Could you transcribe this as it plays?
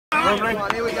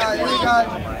Here we go.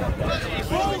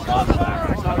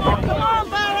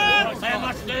 How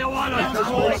much do you want it?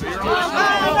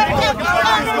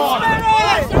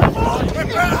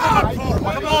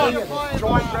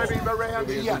 Try and grab him around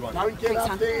here. Don't get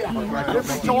up there.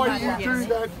 Every time you do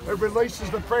that, it releases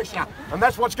the pressure. And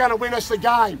that's what's going to win us the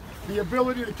game. The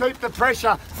ability to keep the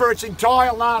pressure for its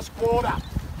entire last quarter.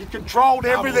 You controlled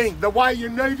everything the way you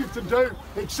needed to do,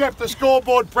 except the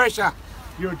scoreboard pressure.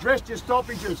 You addressed your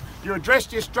stoppages, you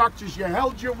addressed your structures, you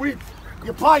held your width.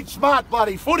 You played smart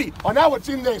bloody footy. I know it's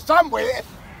in there somewhere.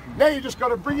 Now you just got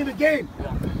to bring it again.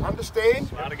 Understand?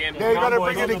 Smart again. Now you got to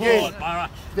bring it again.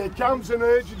 There comes an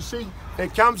urgency, there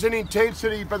comes an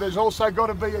intensity, but there's also got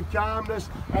to be a calmness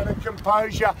and a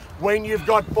composure when you've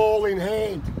got ball in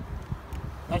hand.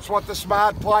 That's what the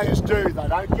smart players do. They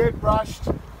don't get rushed,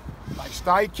 they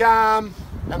stay calm,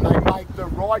 and they make the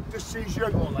right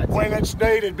decision when it's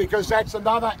needed, because that's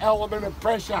another element of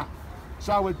pressure.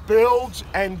 So it builds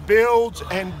and builds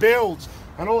and builds.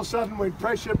 And all of a sudden when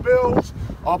pressure builds,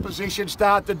 opposition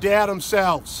start to doubt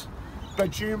themselves.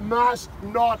 But you must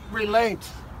not relent.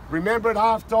 Remember at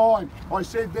half time, I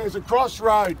said there's a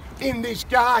crossroad in this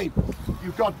game.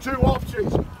 You've got two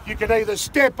options. You can either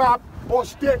step up or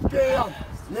step down.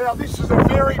 Now this is a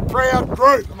very proud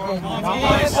group.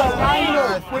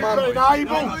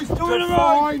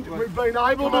 We've been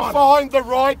able to find the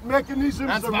right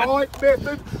mechanisms, the right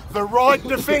method, the right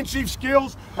defensive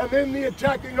skills, and then the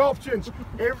attacking options.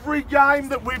 Every game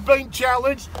that we've been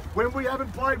challenged, when we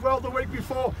haven't played well the week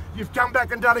before, you've come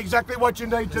back and done exactly what you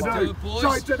need to do.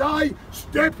 So today,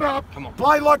 step up,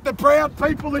 play like the proud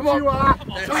people that you are,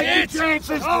 take your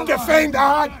chances, defend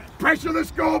hard, pressure the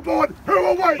scoreboard. Who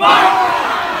are we?